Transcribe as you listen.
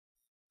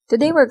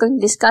Today we're going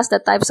to discuss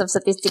the types of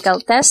statistical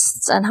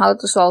tests and how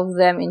to solve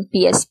them in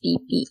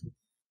PSPP.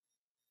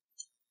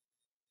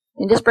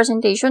 In this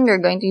presentation, we're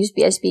going to use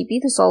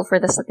PSPP to solve for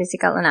the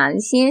statistical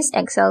analysis,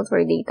 Excel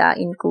for data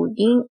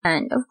encoding,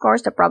 and of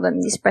course, the problem in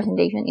this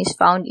presentation is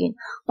found in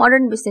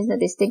Modern Business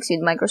Statistics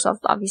with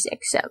Microsoft Office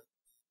Excel.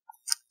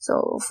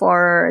 So,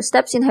 for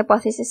steps in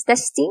hypothesis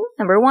testing,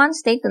 number 1,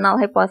 state the null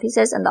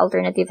hypothesis and the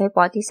alternative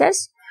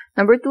hypothesis.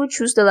 Number 2,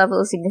 choose the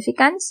level of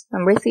significance.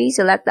 Number 3,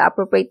 select the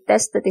appropriate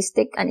test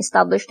statistic and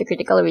establish the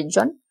critical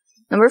region.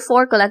 Number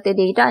 4, collect the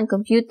data and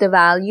compute the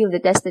value of the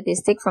test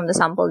statistic from the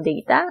sample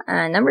data.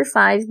 And number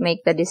 5,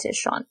 make the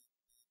decision.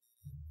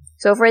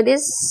 So for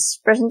this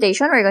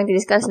presentation, we're going to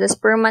discuss the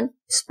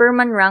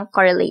Spearman rank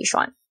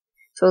correlation.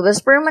 So the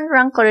Spearman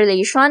rank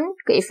correlation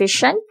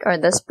coefficient, or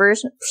the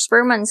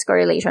Spearman's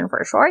correlation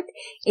for short,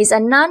 is a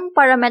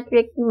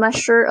non-parametric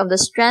measure of the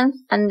strength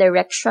and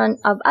direction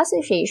of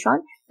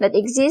association that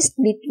exists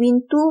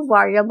between two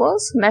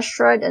variables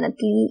measured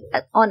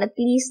on at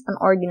least an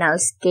ordinal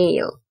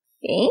scale.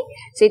 Okay,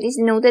 so it is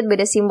denoted by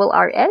the symbol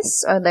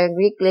RS or the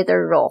Greek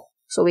letter Rho.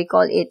 So we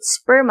call it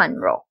Spearman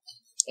Rho.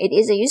 It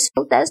is a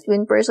useful test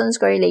when persons'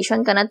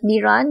 correlation cannot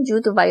be run due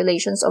to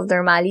violations of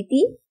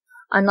normality,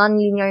 a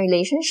nonlinear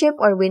relationship,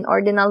 or when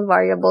ordinal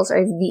variables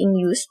are being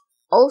used.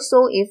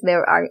 Also, if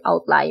there are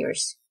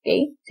outliers.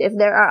 Okay, so if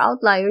there are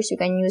outliers, you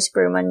can use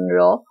Spearman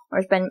Rho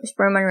or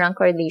Spearman rank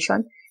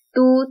correlation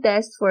to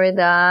test for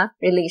the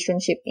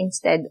relationship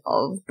instead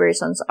of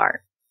persons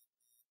R.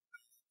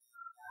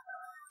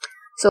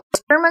 So,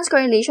 Spearman's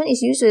correlation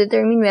is used to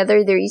determine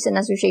whether there is an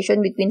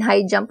association between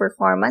high jump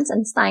performance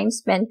and time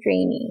spent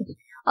training.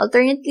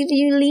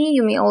 Alternatively,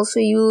 you may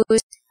also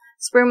use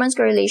Spearman's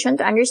correlation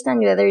to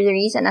understand whether there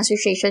is an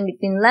association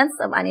between length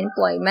of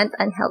unemployment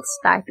and health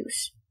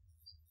status.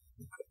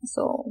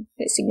 So,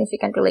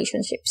 significant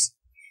relationships.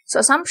 So,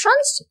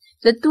 assumptions.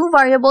 The two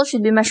variables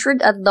should be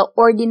measured at the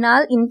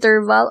ordinal,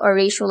 interval, or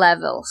ratio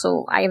level.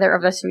 So, either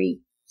of the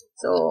three.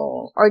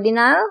 So,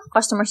 ordinal,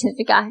 customer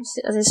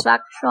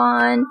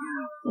satisfaction,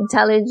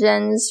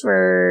 intelligence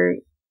for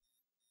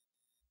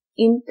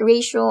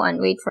ratio, and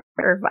weight for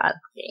interval.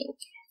 Okay.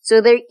 So,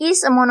 there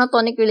is a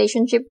monotonic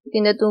relationship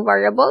between the two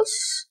variables.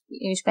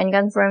 You can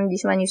confirm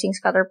this one using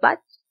scatterplot.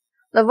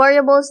 The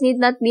variables need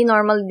not be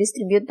normally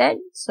distributed.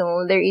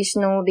 So, there is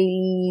no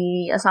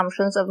really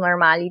assumptions of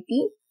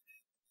normality.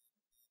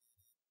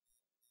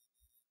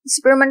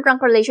 Spearman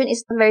rank correlation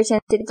is not very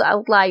sensitive to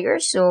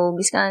outliers. So,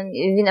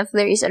 even if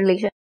there is a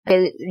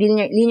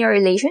linear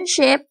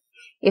relationship,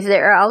 if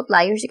there are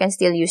outliers, you can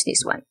still use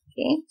this one.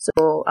 Okay,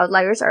 so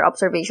outliers are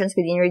observations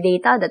within your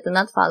data that do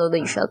not follow the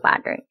usual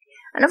pattern.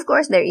 And of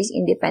course, there is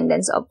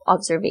independence of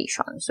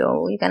observation.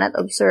 So, you cannot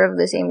observe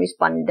the same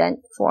respondent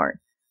for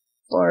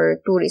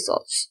two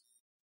results.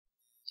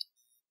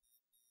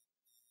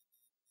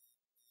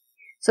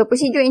 So,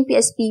 procedure in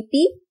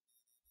PSPP.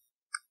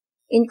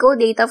 Encode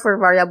data for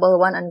variable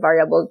 1 and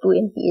variable 2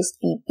 in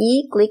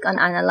PSPP. Click on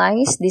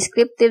Analyze,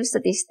 Descriptive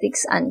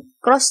Statistics, and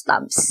Cross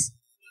tabs.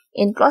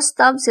 In Cross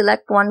tab,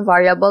 select one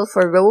variable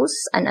for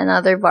rows and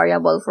another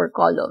variable for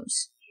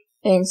columns.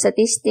 In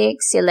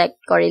Statistics, select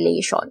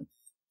Correlation.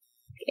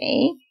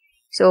 Okay,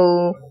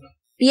 so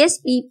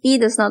PSPP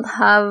do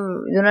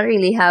not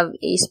really have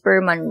a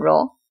Spearman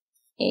Rho.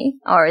 Okay,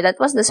 or that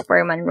was the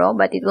Spearman Rho,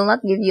 but it will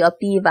not give you a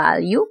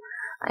p-value.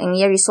 And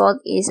your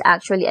result is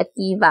actually a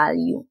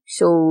t-value.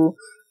 So,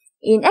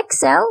 in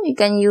Excel, you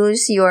can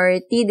use your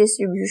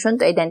t-distribution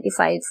to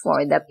identify it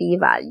for the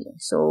p-value.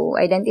 So,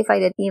 identify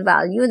the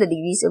t-value, the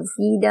degrees of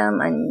freedom,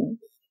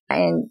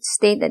 and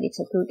state that it's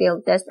a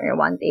two-tailed test or a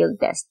one-tailed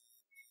test.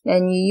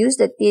 Then you use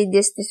the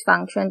t-dist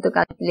function to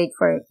calculate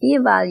for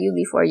p-value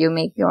before you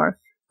make your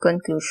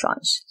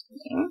conclusions.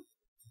 Okay?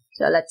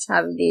 So, let's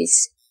have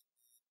this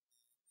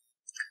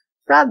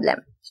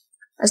problem.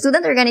 A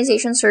student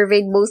organization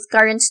surveyed both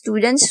current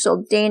students to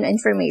obtain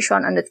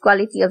information on the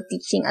quality of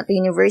teaching at the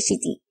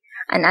university.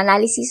 An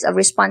analysis of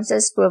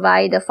responses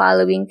provide the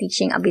following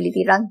teaching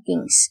ability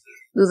rankings.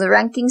 Do the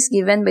rankings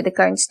given by the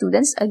current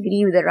students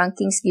agree with the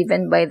rankings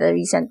given by the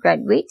recent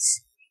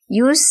graduates?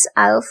 Use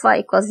alpha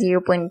equals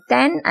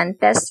 0.10 and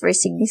test for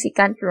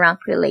significant rank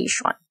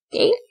relation.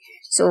 Okay?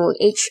 So,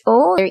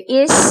 HO, there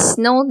is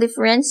no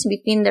difference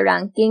between the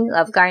ranking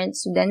of current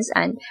students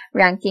and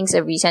rankings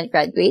of recent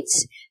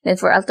graduates. Then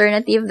for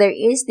alternative, there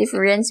is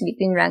difference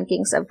between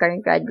rankings of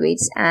current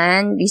graduates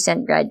and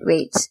recent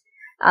graduates.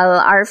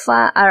 Our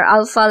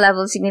alpha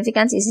level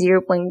significance is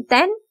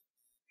 0.10.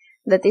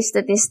 The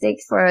statistic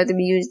to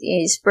be used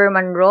is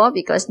Spearman Rho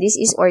because this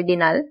is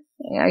ordinal.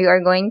 You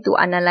are going to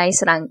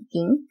analyze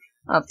ranking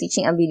of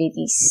teaching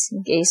abilities.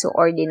 Okay, so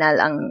ordinal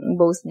ang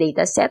both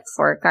data set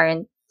for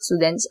current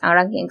students,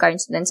 ranking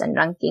current students and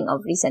ranking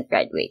of recent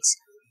graduates.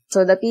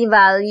 So the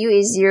p-value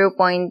is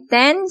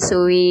 0.10.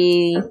 So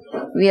we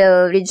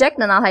will reject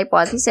the null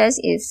hypothesis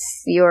if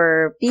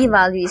your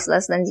p-value is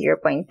less than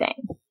 0.10.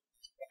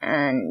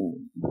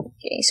 And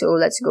okay, so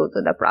let's go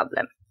to the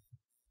problem.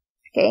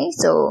 Okay,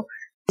 so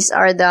these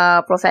are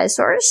the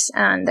professors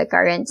and the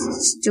current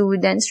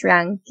students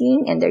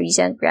ranking and the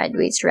recent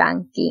graduates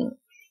ranking.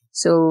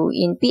 So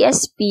in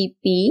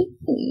PSPP,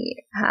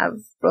 we have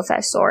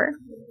professor,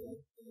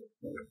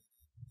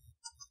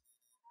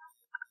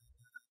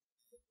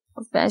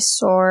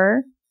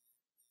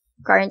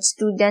 current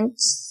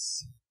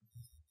students,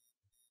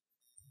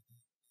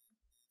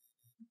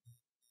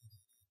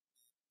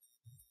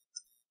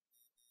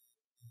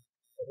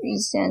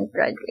 recent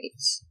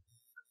graduates.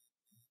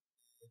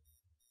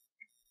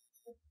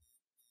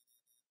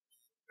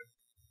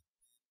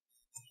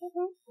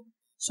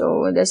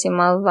 So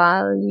decimal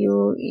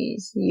value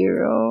is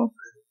 0,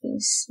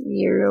 and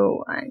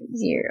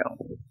 0.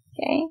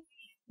 Okay.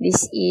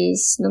 This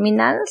is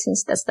nominal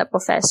since that's the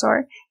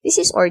professor. This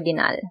is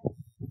ordinal.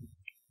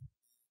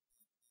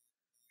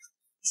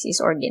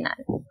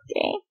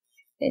 Okay.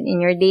 Then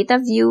in your data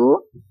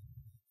view,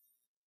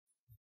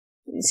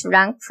 it's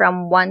ranked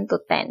from 1 to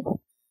 10.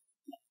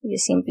 You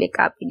simply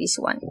copy this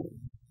one.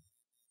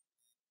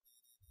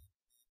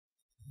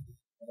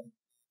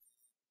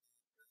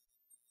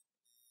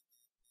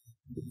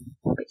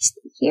 Paste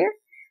it here.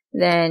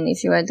 Then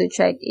if you want to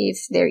check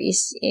if there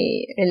is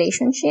a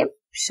relationship,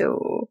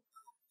 so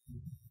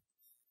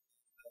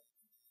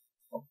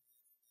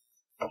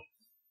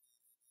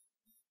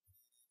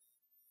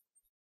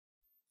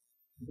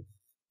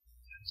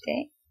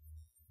okay.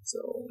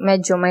 So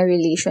medyo may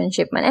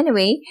relationship man.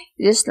 Anyway,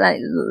 just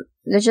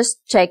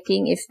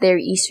checking if there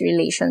is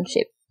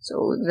relationship.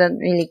 So don't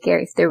really care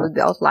if there will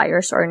be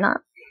outliers or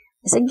not.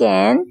 As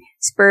again,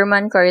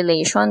 Spearman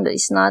correlation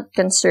is not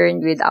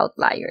concerned with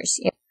outliers.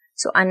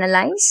 So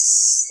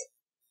analyze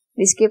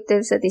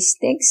descriptive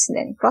statistics,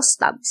 then cross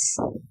tabs.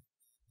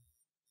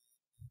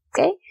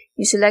 Okay,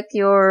 you select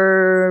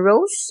your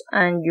rows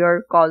and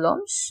your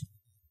columns.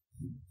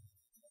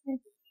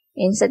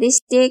 In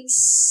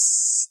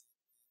statistics,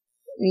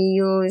 we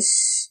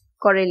use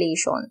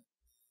correlation.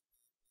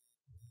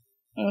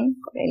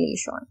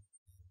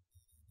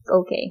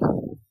 Okay.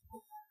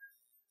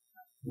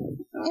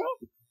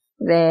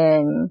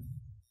 Then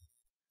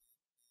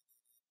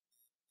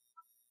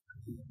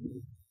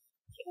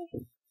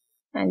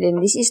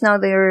this is now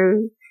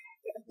their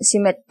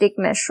symmetric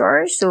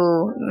measure.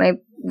 So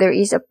there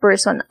is a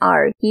person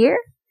R here,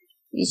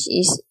 which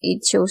is,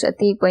 it shows a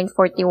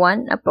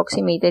 3.41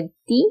 approximated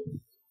T,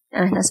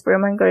 and as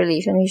Spearman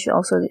correlation, we should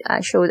also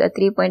showed a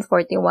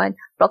 3.41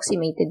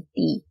 approximated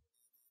T.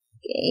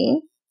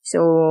 Okay,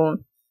 so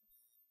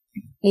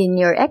in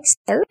your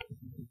Excel,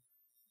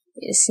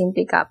 you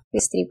simply copy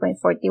this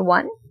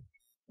 3.41.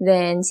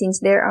 Then since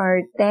there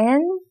are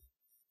 10,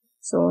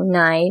 so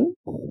 9,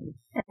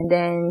 and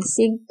then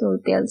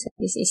sig2 tells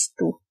this is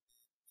 2.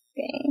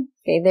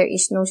 Okay, there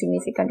is no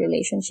significant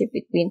relationship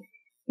between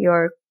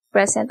your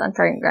present and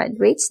current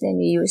graduates. Then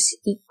we use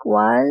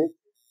equal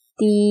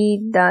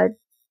T dot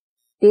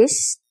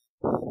this,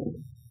 okay,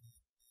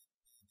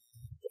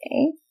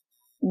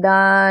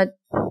 dot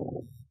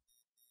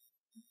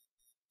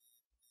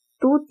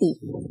 2T,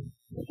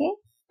 okay,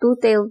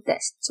 two-tailed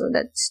test. So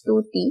that's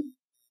 2T.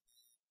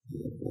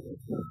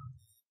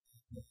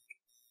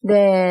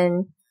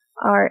 Then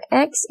our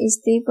X is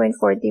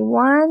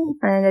 3.41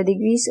 and the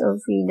degrees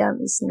of freedom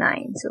is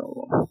 9.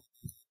 So,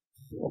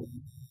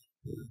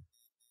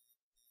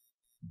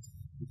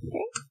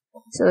 okay.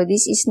 So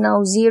this is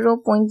now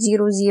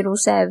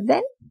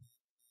 0.007,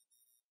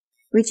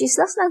 which is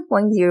less than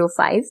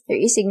 0.05.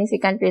 There is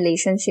significant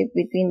relationship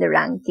between the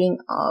ranking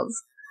of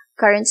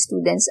current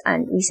students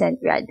and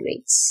recent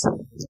graduates.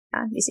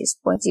 This is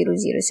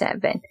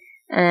 0.007.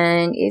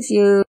 And if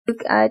you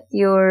look at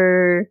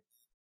your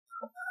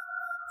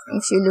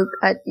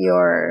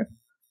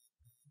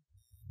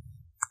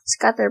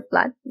scatter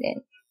plot, then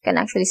you can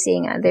actually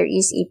say there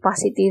is a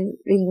positive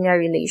linear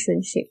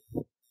relationship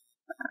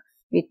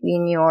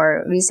between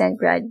your recent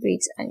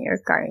graduates and your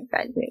current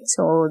graduates.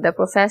 So the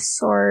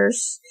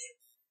professors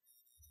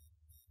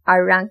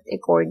are ranked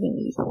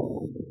accordingly.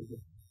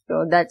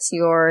 So that's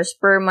your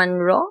Spearman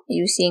Rho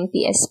using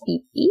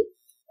PSPP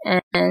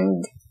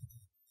and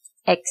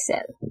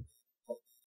Excel.